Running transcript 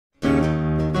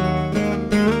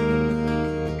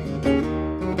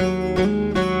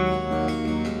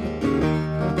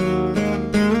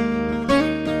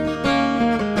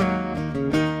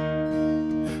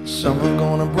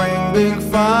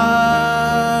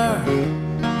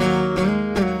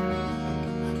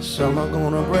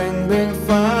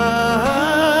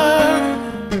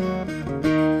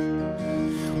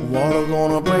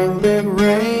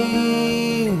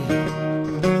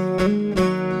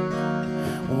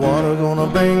water gonna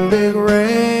bring big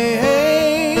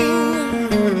rain.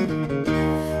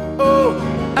 Oh,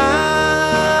 I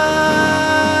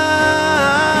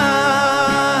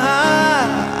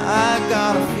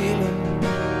got a feeling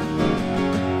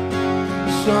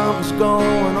something's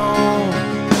going on.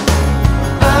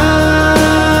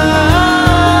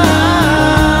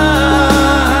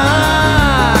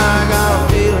 I got a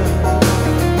feeling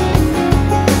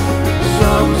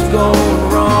something's going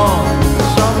wrong.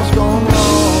 Something's going wrong.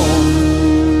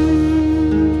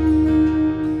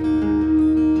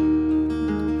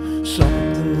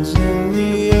 Something's in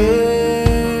the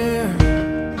air.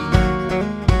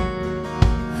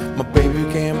 My baby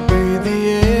can't breathe the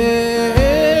air.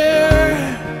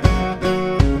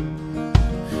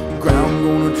 Ground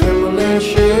gonna tremble and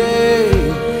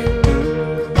shake.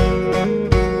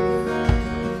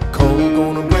 Cold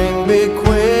gonna bring big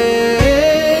quake.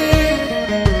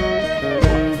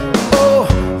 Oh,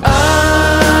 I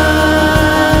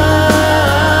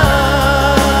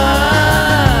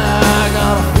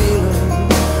got a feeling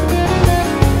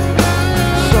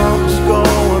something's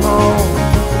going on.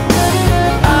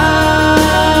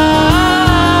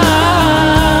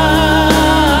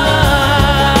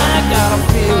 I got a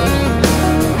feeling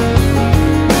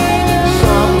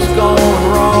something's going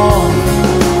wrong.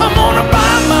 I'm gonna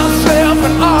buy myself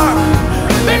an ark,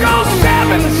 big old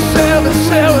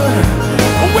 777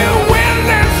 with wind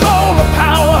and solar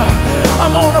power.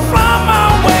 I'm gonna fly my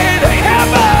way to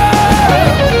heaven.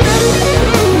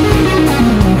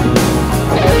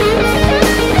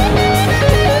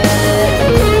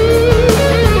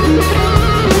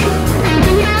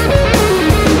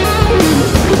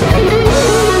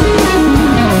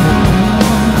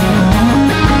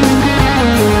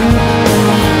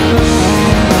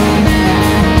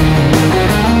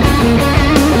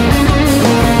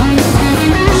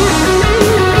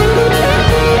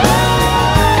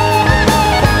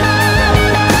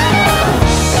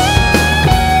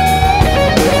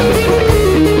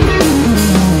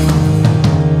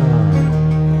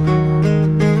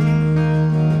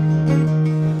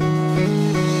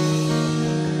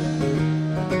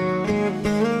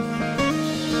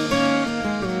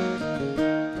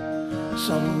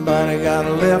 Somebody got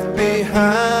left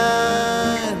behind.